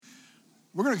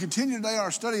We're going to continue today our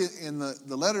study in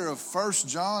the letter of 1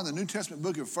 John, the New Testament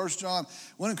book of 1 John.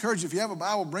 I want to encourage you, if you have a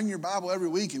Bible, bring your Bible every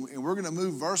week, and we're going to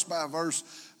move verse by verse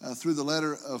through the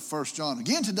letter of 1 John.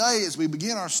 Again, today, as we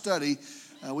begin our study,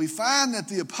 we find that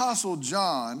the Apostle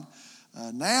John,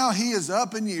 now he is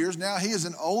up in years, now he is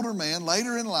an older man,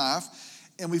 later in life,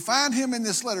 and we find him in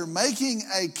this letter making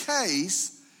a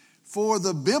case for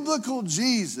the biblical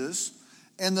Jesus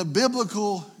and the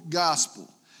biblical gospel.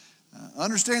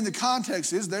 Understand the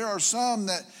context is there are some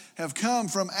that have come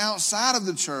from outside of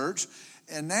the church,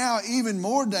 and now even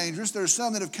more dangerous, there are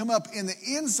some that have come up in the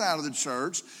inside of the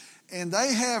church, and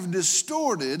they have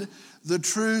distorted the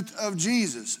truth of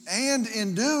Jesus. And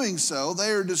in doing so, they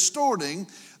are distorting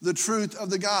the truth of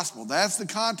the gospel. That's the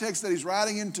context that he's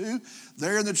writing into.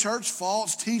 There in the church,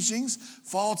 false teachings,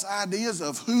 false ideas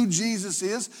of who Jesus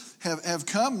is have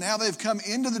come. Now they've come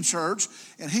into the church,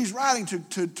 and he's writing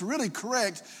to really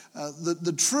correct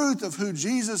the truth of who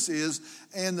Jesus is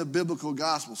and the biblical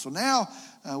gospel. So now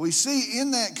we see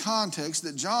in that context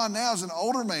that John, now as an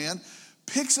older man,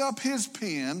 picks up his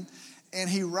pen and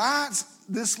he writes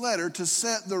this letter to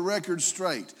set the record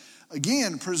straight.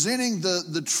 Again, presenting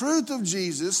the truth of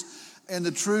Jesus and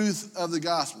the truth of the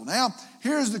gospel. Now,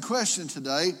 here's the question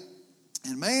today.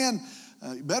 And man,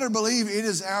 you better believe it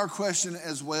is our question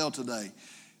as well today.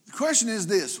 The question is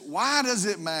this: why does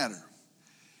it matter?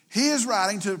 He is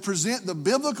writing to present the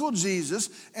biblical Jesus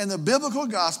and the biblical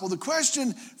gospel. The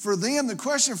question for them, the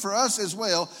question for us as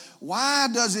well, why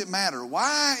does it matter?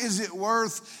 Why is it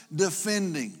worth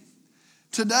defending?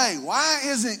 Today, why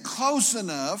isn't close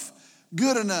enough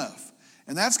good enough?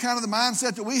 And that's kind of the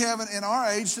mindset that we have in our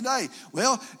age today.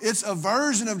 Well, it's a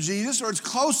version of Jesus, or it's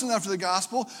close enough to the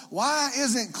gospel. Why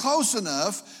isn't close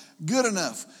enough good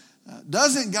enough?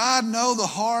 Doesn't God know the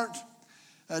heart?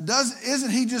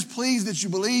 Isn't he just pleased that you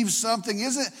believe something?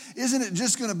 Isn't it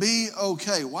just going to be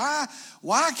okay?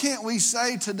 Why can't we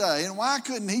say today, and why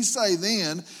couldn't he say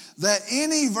then, that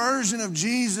any version of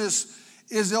Jesus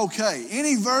is okay?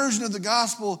 Any version of the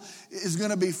gospel is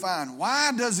going to be fine.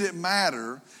 Why does it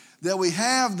matter that we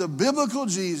have the biblical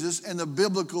Jesus and the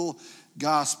biblical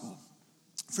gospel?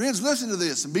 Friends, listen to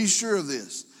this and be sure of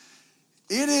this.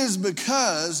 It is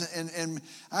because, and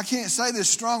I can't say this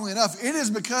strongly enough, it is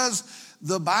because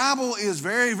the Bible is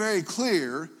very, very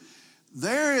clear.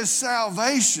 There is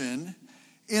salvation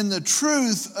in the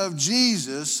truth of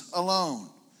Jesus alone.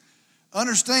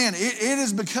 Understand, it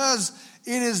is because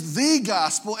it is the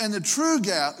gospel and the true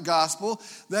gospel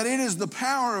that it is the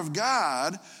power of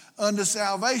God unto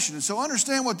salvation. And so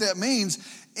understand what that means.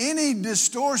 Any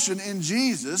distortion in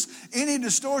Jesus, any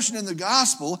distortion in the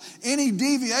gospel, any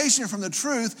deviation from the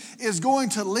truth is going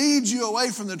to lead you away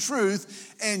from the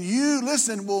truth, and you,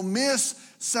 listen, will miss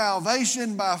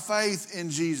salvation by faith in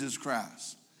Jesus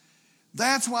Christ.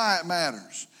 That's why it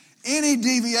matters. Any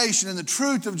deviation in the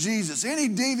truth of Jesus, any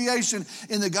deviation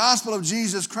in the gospel of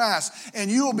Jesus Christ, and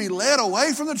you will be led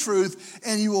away from the truth,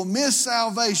 and you will miss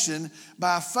salvation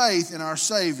by faith in our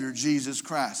Savior, Jesus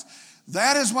Christ.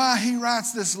 That is why he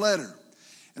writes this letter.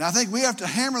 And I think we have to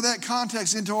hammer that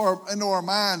context into our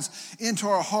minds, into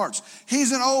our hearts.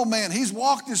 He's an old man. He's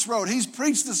walked this road. He's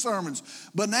preached the sermons.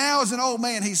 But now as an old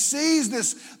man, he sees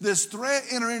this threat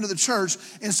enter into the church.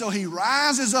 And so he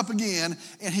rises up again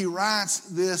and he writes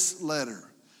this letter.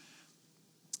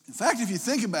 In fact, if you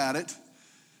think about it,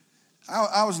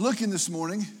 I was looking this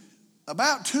morning,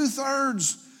 about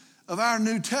 2/3 of our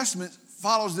New Testament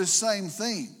follows this same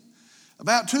theme.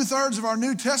 About 2/3 of our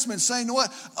New Testament saying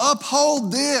what?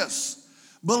 Uphold this.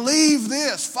 Believe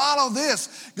this. Follow this.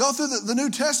 Go through the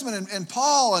New Testament and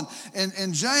Paul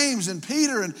and James and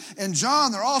Peter and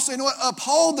John. They're all saying what?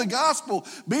 Uphold the gospel.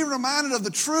 Be reminded of the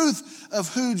truth of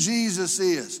who Jesus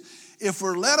is. If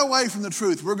we're led away from the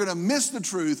truth, we're going to miss the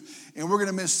truth, and we're going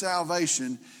to miss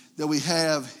salvation that we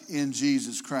have in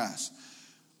Jesus Christ.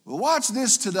 Well, watch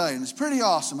this today, and it's pretty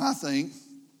awesome, I think.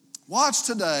 Watch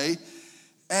today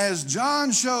as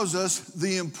John shows us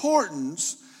the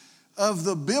importance of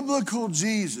the biblical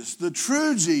Jesus, the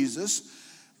true Jesus,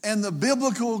 and the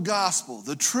biblical gospel,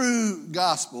 the true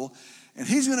gospel. And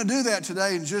he's going to do that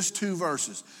today in just 2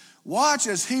 verses. Watch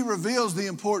as he reveals the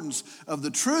importance of the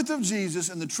truth of Jesus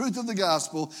and the truth of the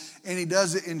gospel, and he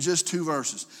does it in just 2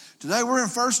 verses. Today we're in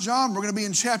 1 John. We're going to be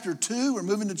in chapter 2. We're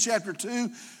moving to chapter 2.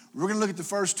 We're going to look at the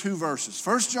first 2 verses.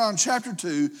 1 John chapter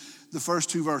 2, the first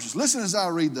 2 verses. Listen as I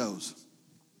read those.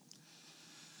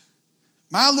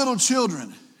 My little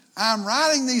children, I'm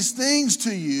writing these things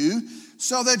to you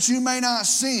so that you may not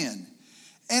sin.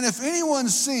 And if anyone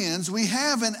sins, we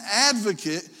have an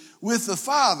advocate with the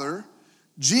Father,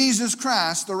 Jesus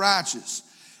Christ the righteous.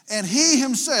 And he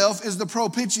himself is the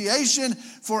propitiation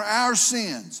for our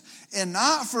sins, and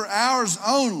not for ours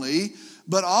only,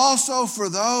 but also for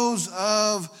those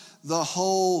of the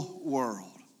whole world.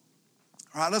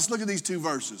 All right, let's look at these two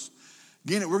verses.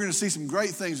 Again, we're going to see some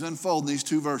great things unfold in these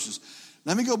two verses.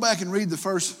 Let me go back and read the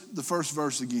first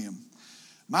verse again.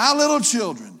 My little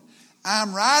children,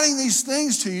 I'm writing these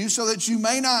things to you so that you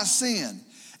may not sin.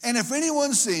 And if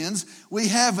anyone sins, we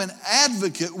have an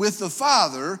advocate with the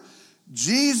Father,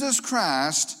 Jesus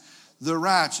Christ, the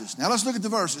righteous. Now let's look at the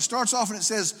verse. It starts off and it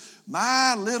says,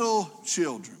 my little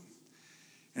children.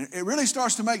 And it really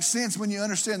starts to make sense when you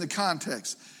understand the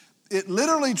context. It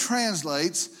literally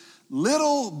translates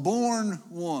little born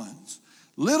ones.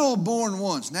 Little born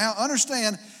ones. Now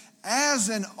understand, as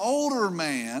an older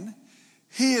man,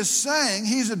 he is saying,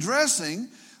 he's addressing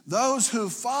those who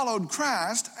followed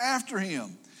Christ after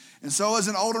him. And so as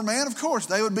an older man, of course,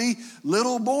 they would be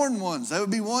little born ones. They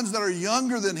would be ones that are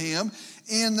younger than him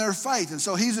in their faith. And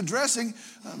so he's addressing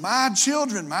my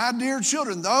children, my dear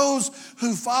children, those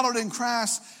who followed in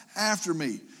Christ after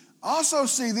me. Also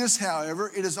see this,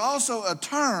 however, it is also a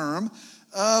term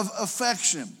of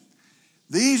affection.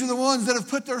 These are the ones that have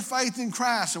put their faith in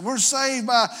Christ, and we're saved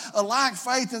by a like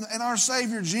faith in our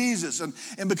Savior Jesus.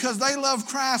 And because they love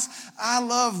Christ, I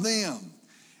love them.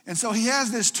 And so he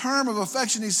has this term of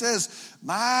affection. He says,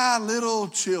 my little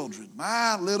children,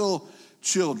 my little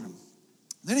children.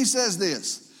 Then he says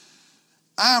this,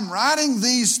 I'm writing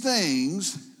these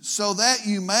things so that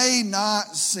you may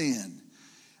not sin.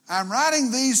 I'm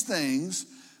writing these things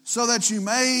so that you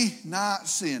may not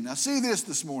sin. Now see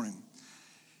this morning.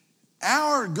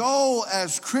 Our goal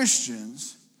as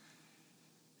Christians,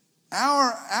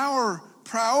 our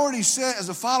priority set as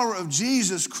a follower of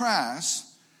Jesus Christ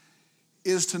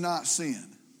is to not sin.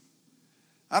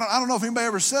 I don't know if anybody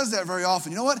ever says that very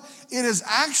often. You know what? It is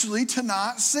actually to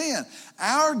not sin.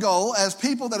 Our goal as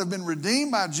people that have been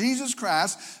redeemed by Jesus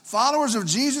Christ, followers of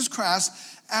Jesus Christ,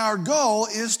 our goal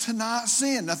is to not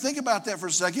sin. Now think about that for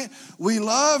a second. We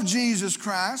love Jesus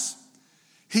Christ.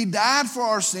 He died for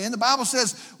our sin. The Bible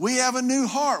says we have a new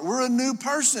heart. We're a new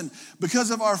person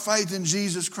because of our faith in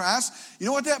Jesus Christ. You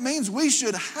know what that means? We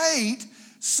should hate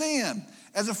sin.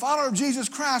 As a follower of Jesus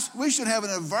Christ, we should have an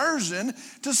aversion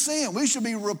to sin. We should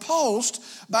be repulsed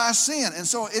by sin. And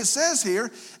so it says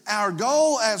here, our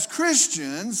goal as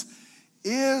Christians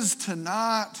is to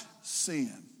not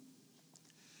sin.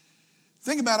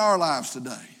 Think about our lives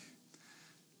today.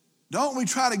 Don't we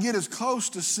try to get as close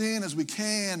to sin as we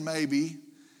can, maybe,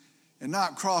 and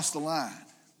not cross the line?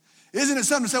 Isn't it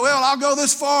something to say, well, I'll go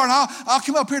this far and I'll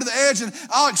come up here to the edge and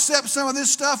I'll accept some of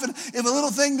this stuff, and if a little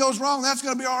thing goes wrong, that's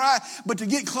going to be all right. But to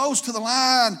get close to the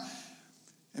line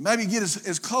and maybe get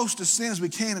as close to sin as we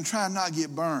can and try and not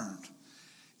get burned.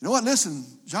 You know what? Listen,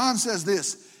 John says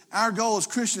this, our goal as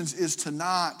Christians is to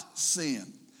not sin.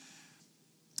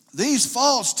 These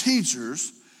false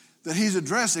teachers that he's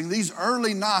addressing, these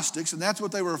early Gnostics, and that's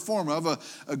what they were a form of,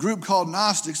 a group called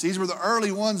Gnostics. These were the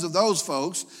early ones of those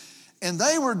folks. And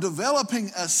they were developing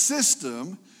a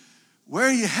system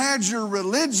where you had your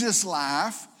religious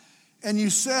life and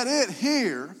you set it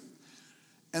here.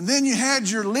 And then you had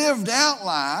your lived out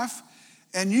life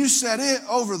and you set it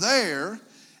over there.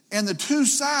 And the two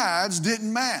sides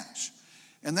didn't match.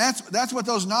 And that's what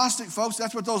those Gnostic folks,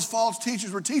 that's what those false teachers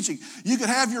were teaching. You could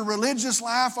have your religious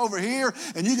life over here,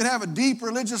 and you could have a deep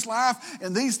religious life,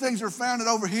 and these things are founded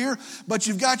over here, but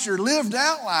you've got your lived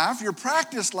out life, your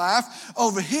practiced life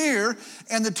over here,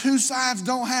 and the two sides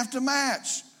don't have to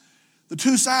match. The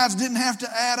two sides didn't have to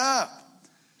add up.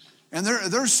 And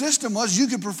their system was you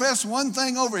could profess one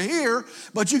thing over here,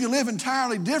 but you could live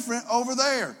entirely different over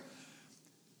there.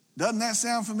 Doesn't that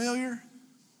sound familiar?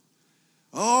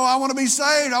 Oh, I want to be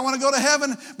saved. I want to go to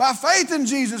heaven by faith in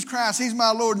Jesus Christ. He's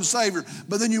my Lord and Savior.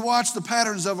 But then you watch the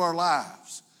patterns of our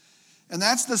lives. And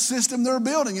that's the system they're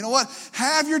building. You know what?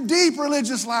 Have your deep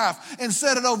religious life and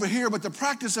set it over here, but the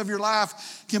practice of your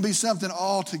life can be something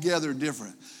altogether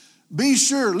different. Be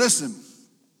sure, listen,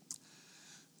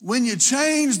 when you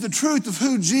change the truth of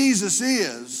who Jesus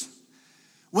is,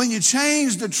 when you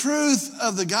change the truth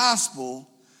of the gospel,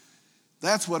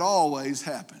 that's what always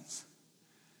happens.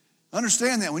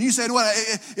 Understand that. When you say, well,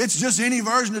 it's just any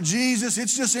version of Jesus,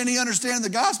 it's just any understanding of the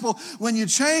gospel, when you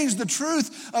change the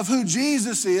truth of who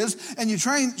Jesus is and you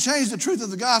change the truth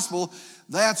of the gospel,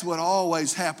 that's what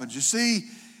always happens. You see,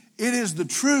 it is the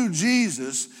true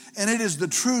Jesus and it is the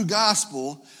true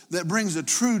gospel that brings a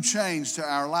true change to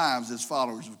our lives as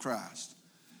followers of Christ.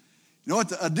 You know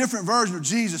what? A different version of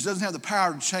Jesus doesn't have the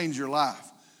power to change your life.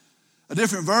 A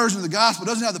different version of the gospel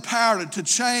doesn't have the power to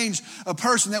change a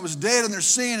person that was dead in their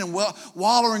sin and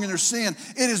wallowing in their sin.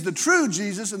 It is the true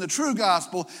Jesus and the true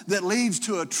gospel that leads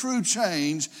to a true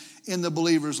change in the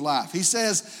believer's life. He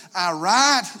says, I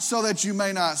write so that you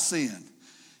may not sin.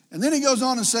 And then he goes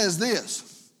on and says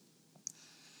this,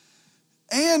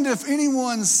 and if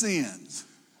anyone sins,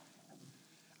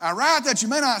 I write that you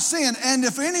may not sin, and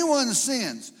if anyone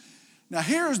sins. Now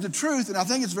here's the truth, and I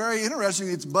think it's very interesting.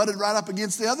 It's butted right up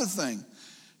against the other thing.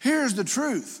 Here's the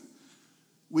truth.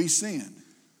 We sin.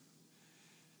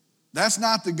 That's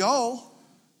not the goal.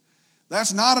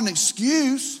 That's not an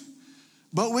excuse,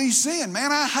 but we sin.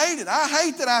 Man, I hate it. I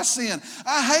hate that I sin.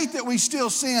 I hate that we still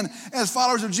sin as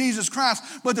followers of Jesus Christ,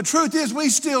 but the truth is we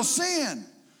still sin.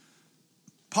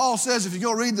 Paul says, if you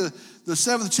go read the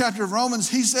 7th chapter of Romans,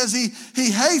 he says he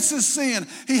hates his sin.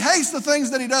 He hates the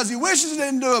things that he does. He wishes he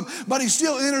didn't do them, but he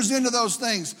still enters into those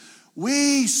things.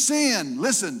 We sin.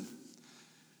 Listen,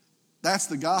 that's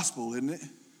the gospel, isn't it?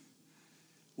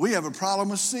 We have a problem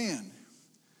with sin.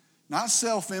 Not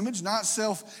self-image, not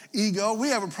self-ego. We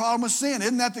have a problem with sin.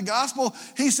 Isn't that the gospel?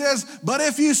 He says, but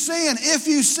if you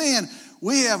sin,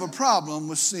 we have a problem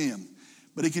with sin.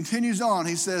 But he continues on.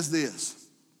 He says this.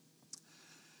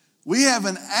 We have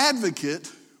an advocate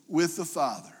with the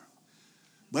Father.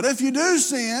 But if you do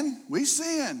sin, we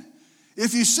sin.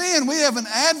 If you sin, we have an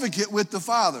advocate with the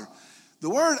Father.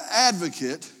 The word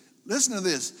advocate, listen to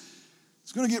this.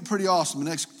 It's going to get pretty awesome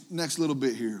the next little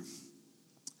bit here.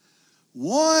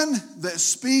 One that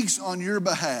speaks on your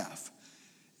behalf.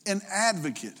 An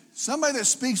advocate. Somebody that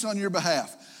speaks on your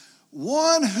behalf.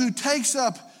 One who takes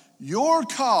up your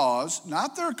cause,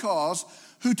 not their cause,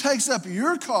 who takes up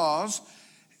your cause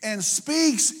and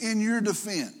speaks in your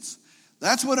defense.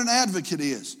 That's what an advocate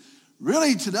is.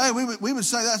 Really, today, we would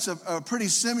say that's a pretty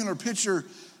similar picture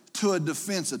to a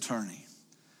defense attorney.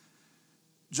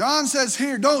 John says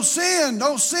here, don't sin,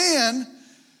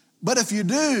 but if you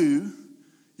do,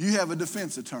 you have a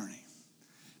defense attorney.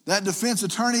 That defense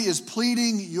attorney is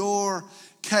pleading your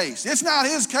case. It's not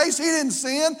his case, he didn't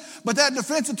sin, but that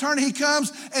defense attorney, he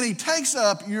comes and he takes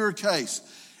up your case.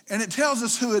 And it tells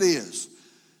us who it is.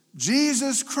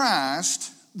 Jesus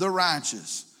Christ, the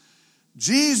righteous.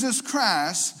 Jesus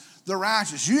Christ, the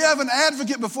righteous. You have an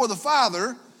advocate before the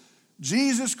Father,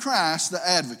 Jesus Christ, the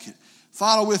advocate.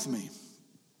 Follow with me.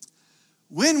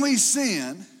 When we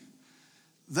sin,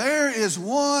 there is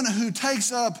one who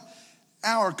takes up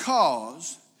our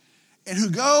cause and who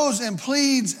goes and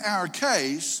pleads our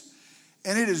case,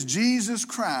 and it is Jesus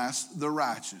Christ, the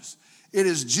righteous. It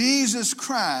is Jesus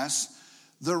Christ,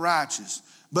 the righteous.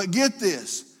 But get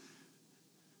this.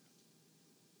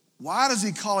 Why does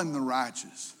he call him the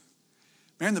righteous?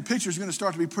 Man, the picture is going to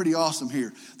start to be pretty awesome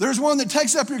here. There's one that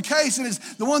takes up your case, and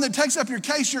it's the one that takes up your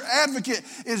case, your advocate,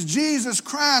 is Jesus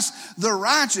Christ, the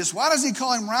righteous. Why does he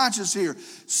call him righteous here?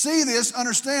 See this,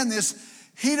 understand this.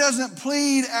 He doesn't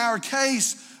plead our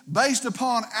case based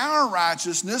upon our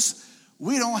righteousness.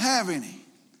 We don't have any.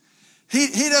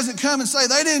 He doesn't come and say,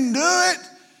 they didn't do it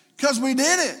because we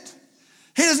did it.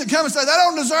 He doesn't come and say, they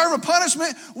don't deserve a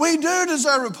punishment. We do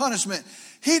deserve a punishment.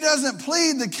 He doesn't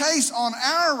plead the case on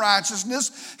our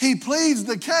righteousness. He pleads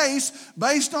the case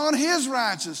based on his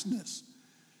righteousness.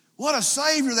 What a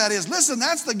Savior that is. Listen,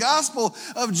 that's the gospel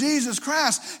of Jesus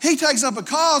Christ. He takes up a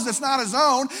cause that's not his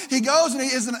own. He goes and he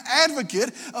is an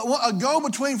advocate, a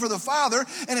go-between for the Father,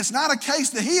 and it's not a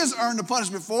case that he has earned the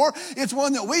punishment for. It's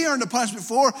one that we earned the punishment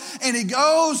for, and he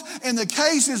goes and the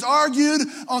case is argued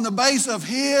on the base of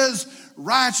his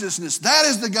righteousness. That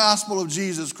is the gospel of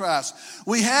Jesus Christ.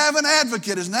 We have an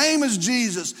advocate. His name is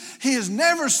Jesus. He has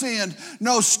never sinned,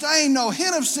 no stain, no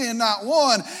hint of sin, not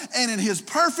one. And in his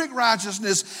perfect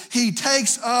righteousness, he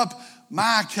takes up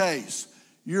my case,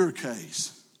 your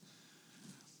case.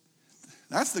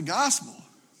 That's the gospel.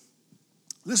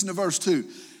 Listen to verse 2.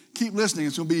 Keep listening.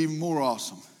 It's going to be even more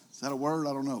awesome. Is that a word?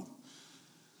 I don't know.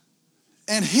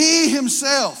 And he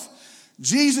himself,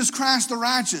 Jesus Christ the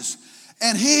righteous,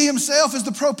 and he himself is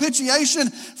the propitiation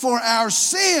for our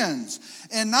sins,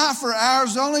 and not for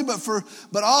ours only,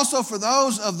 but also for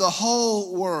those of the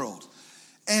whole world.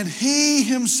 And he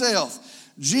himself,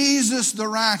 Jesus the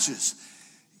righteous,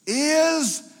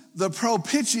 is the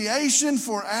propitiation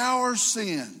for our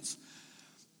sins.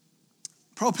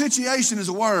 Propitiation is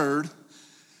a word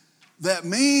that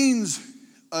means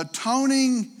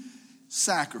atoning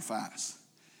sacrifice.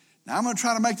 Now I'm going to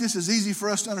try to make this as easy for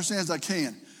us to understand as I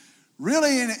can.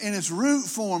 Really, in its root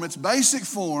form, its basic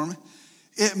form,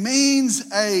 it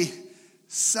means a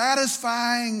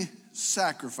satisfying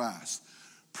sacrifice.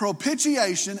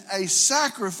 Propitiation, a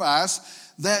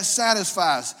sacrifice that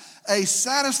satisfies. A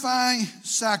satisfying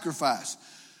sacrifice.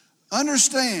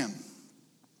 Understand,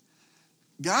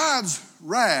 God's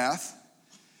wrath,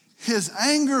 his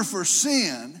anger for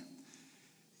sin,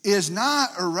 is not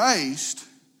erased.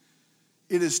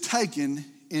 It is taken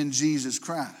in Jesus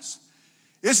Christ.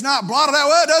 It's not blotted out.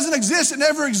 Well, it doesn't exist. It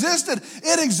never existed.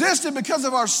 It existed because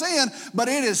of our sin, but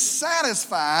it is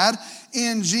satisfied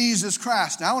in Jesus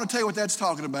Christ. Now, I want to tell you what that's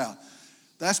talking about.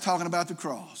 That's talking about the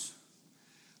cross.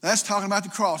 That's talking about the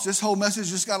cross. This whole message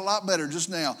just got a lot better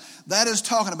just now. That is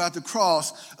talking about the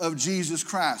cross of Jesus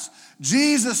Christ.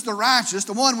 Jesus the righteous,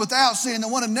 the one without sin, the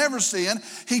one who never sinned,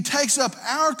 he takes up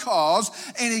our cause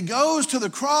and he goes to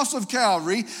the cross of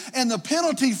Calvary, and the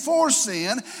penalty for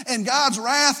sin and God's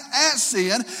wrath at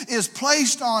sin is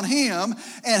placed on him,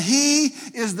 and he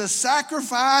is the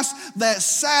sacrifice that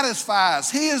satisfies.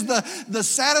 He is the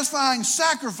satisfying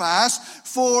sacrifice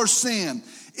for sin.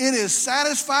 It is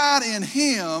satisfied in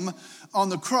him on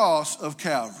the cross of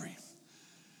Calvary.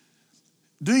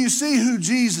 Do you see who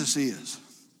Jesus is?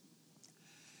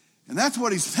 And that's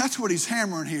what he's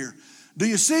hammering here. Do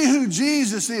you see who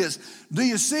Jesus is? Do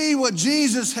you see what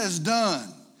Jesus has done?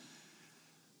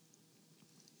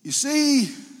 You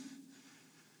see,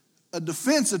 a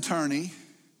defense attorney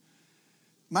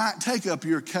might take up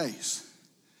your case.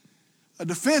 A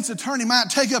defense attorney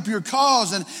might take up your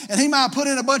cause, and he might put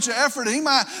in a bunch of effort, and he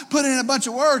might put in a bunch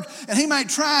of work, and he might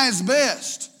try his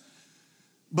best.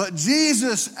 But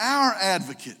Jesus, our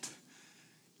advocate,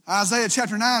 Isaiah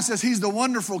chapter 9 says he's the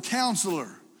wonderful counselor.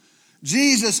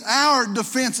 Jesus, our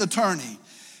defense attorney.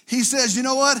 He says, you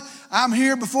know what? I'm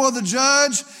here before the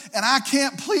judge, and I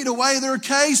can't plead away their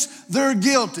case. They're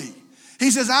guilty. He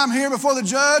says, I'm here before the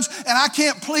judge, and I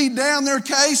can't plead down their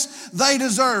case. They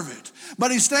deserve it. But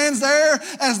he stands there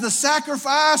as the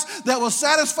sacrifice that will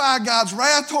satisfy God's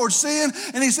wrath towards sin.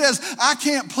 And he says, I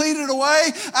can't plead it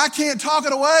away. I can't talk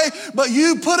it away. But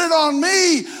you put it on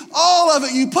me. All of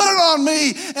it. You put it on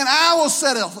me. And I will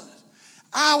settle it.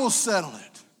 I will settle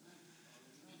it.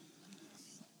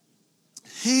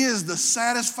 He is the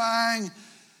satisfying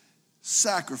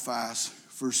sacrifice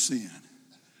for sin.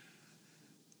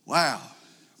 Wow.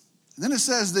 And then it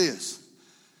says this.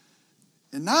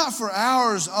 And not for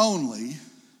ours only,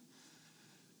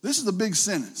 this is a big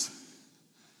sentence,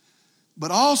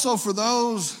 but also for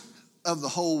those of the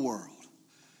whole world.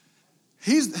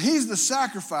 He's the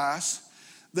sacrifice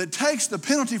that takes the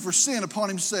penalty for sin upon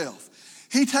himself.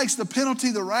 He takes the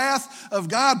penalty, the wrath of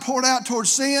God poured out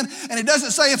towards sin, and he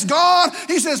doesn't say it's gone.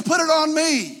 He says, put it on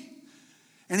me.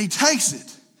 And he takes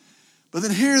it. But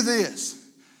then hear this.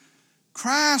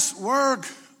 Christ's work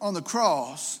on the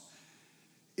cross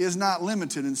is not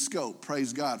limited in scope.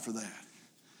 Praise God for that.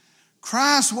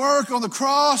 Christ's work on the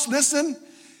cross, listen,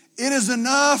 it is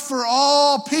enough for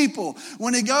all people.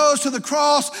 When he goes to the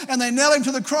cross and they nail him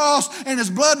to the cross and his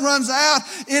blood runs out,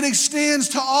 it extends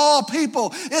to all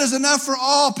people. It is enough for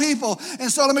all people.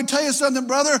 And so let me tell you something,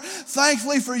 brother.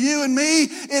 Thankfully for you and me,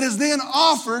 it is then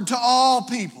offered to all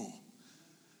people.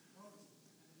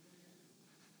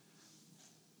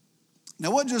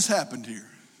 Now, what just happened here?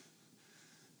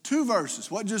 2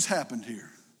 verses. What just happened here?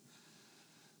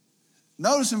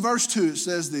 Notice in verse 2 it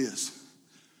says this.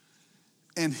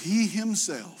 And he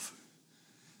himself,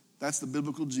 that's the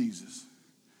biblical Jesus,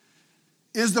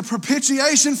 is the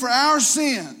propitiation for our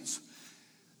sins.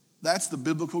 That's the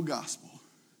biblical gospel.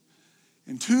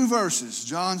 In 2 verses,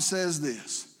 John says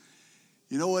this.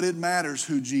 You know what? It matters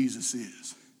who Jesus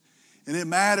is. And it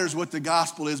matters what the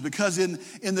gospel is, because in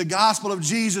the gospel of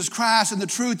Jesus Christ and the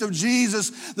truth of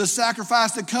Jesus, the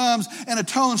sacrifice that comes and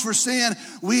atones for sin,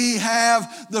 we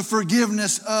have the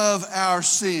forgiveness of our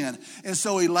sin. And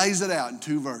so he lays it out in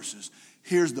 2 verses.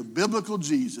 Here's the biblical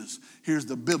Jesus. Here's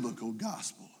the biblical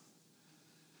gospel.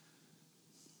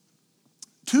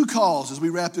 2 calls as we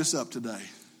wrap this up today.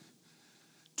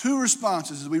 2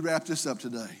 responses as we wrap this up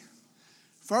today.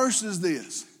 First is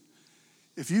this.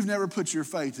 If you've never put your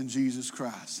faith in Jesus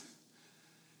Christ,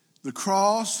 the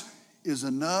cross is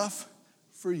enough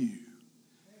for you.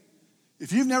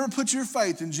 If you've never put your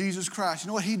faith in Jesus Christ, you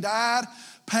know what? He died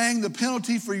paying the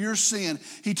penalty for your sin.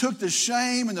 He took the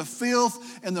shame and the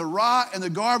filth and the rot and the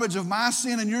garbage of my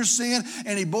sin and your sin,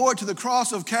 and he bore it to the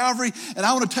cross of Calvary. And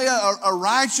I want to tell you, a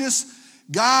righteous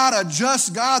God, a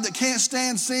just God that can't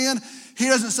stand sin, he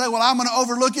doesn't say, well, I'm going to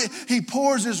overlook it. He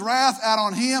pours his wrath out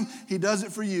on him. He does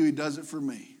it for you. He does it for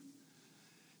me.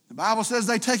 The Bible says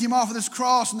they take him off of this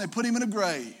cross and they put him in a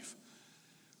grave.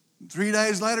 3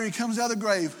 days later, he comes out of the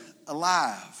grave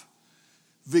alive,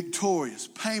 victorious,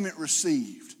 payment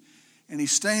received. And he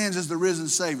stands as the risen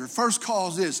Savior. First call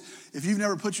is this. If you've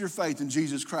never put your faith in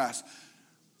Jesus Christ,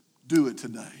 do it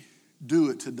today. Do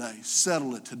it today.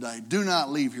 Settle it today. Do not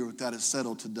leave here without it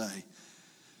settled today.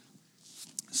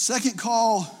 Second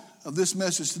call of this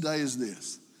message today is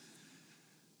this.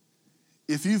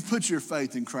 If you've put your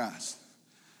faith in Christ,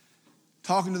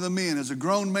 talking to the men as a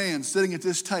grown man sitting at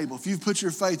this table, if you've put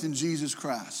your faith in Jesus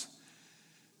Christ,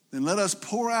 then let us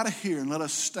pour out of here and let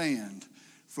us stand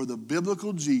for the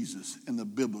biblical Jesus and the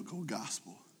biblical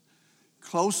gospel.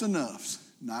 Close enough's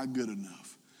not good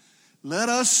enough. Let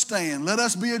us stand. Let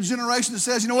us be a generation that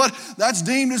says, you know what, that's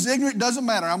deemed as ignorant. Doesn't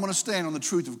matter. I'm going to stand on the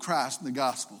truth of Christ and the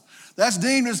gospel. That's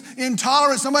deemed as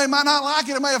intolerant. Somebody might not like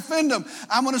it. It may offend them.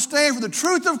 I'm going to stand for the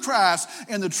truth of Christ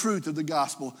and the truth of the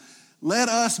gospel. Let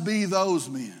us be those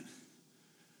men.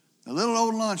 A little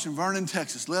old lunch in Vernon,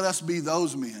 Texas. Let us be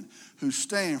those men who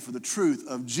stand for the truth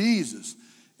of Jesus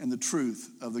and the truth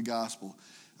of the gospel.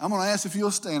 I'm going to ask if you'll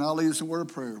stand. I'll lead us in a word of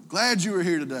prayer. Glad you were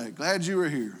here today. Glad you were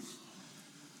here.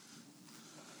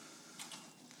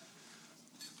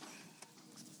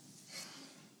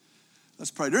 Let's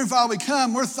pray. Dear Father, we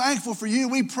come. We're thankful for you.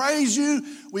 We praise you.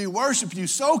 We worship you.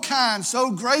 So kind,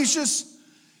 so gracious,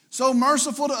 so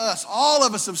merciful to us. All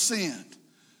of us have sinned.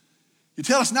 You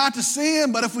tell us not to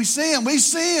sin, but if we sin, we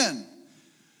sin.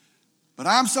 But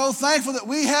I'm so thankful that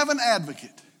we have an advocate.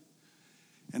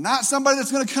 And not somebody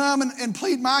that's going to come and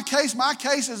plead my case. My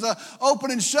case is an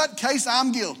open and shut case.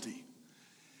 I'm guilty.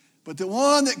 But the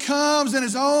one that comes in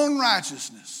his own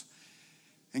righteousness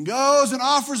and goes and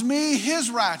offers me his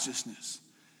righteousness,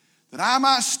 that I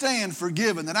might stand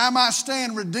forgiven, that I might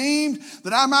stand redeemed,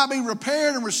 that I might be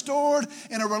repaired and restored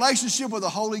in a relationship with a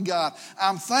holy God.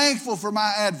 I'm thankful for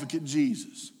my advocate,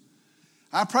 Jesus.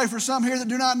 I pray for some here that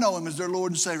do not know him as their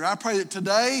Lord and Savior. I pray that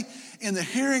today, in the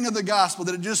hearing of the gospel,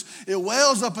 that it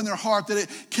wells up in their heart, that it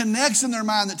connects in their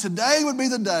mind, that today would be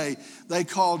the day they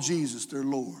call Jesus their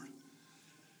Lord.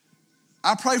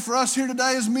 I pray for us here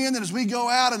today as men that as we go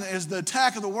out and as the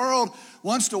attack of the world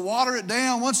wants to water it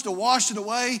down, wants to wash it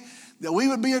away, that we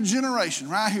would be a generation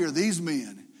right here, these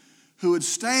men, who would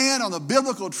stand on the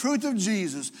biblical truth of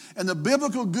Jesus and the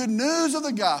biblical good news of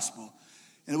the gospel,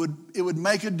 and it would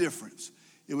make a difference.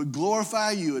 It would glorify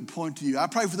you. It would point to you. I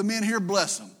pray for the men here,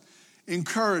 bless them,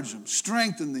 encourage them,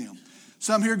 strengthen them.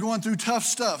 Some here going through tough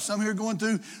stuff. Some here going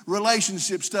through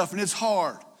relationship stuff, and it's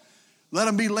hard. Let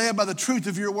them be led by the truth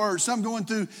of your word. Some going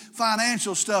through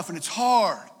financial stuff, and it's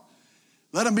hard.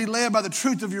 Let them be led by the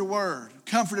truth of your word,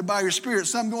 comforted by your spirit.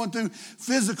 Some going through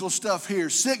physical stuff here,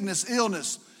 sickness,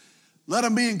 illness. Let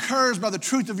them be encouraged by the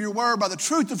truth of your word, by the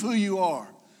truth of who you are.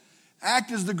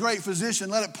 Act as the great physician.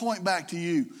 Let it point back to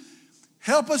you.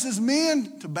 Help us as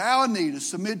men to bow a knee, to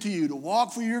submit to you, to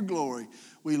walk for your glory.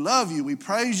 We love you, we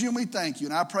praise you, and we thank you.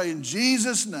 And I pray in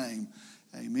Jesus' name,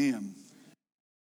 amen.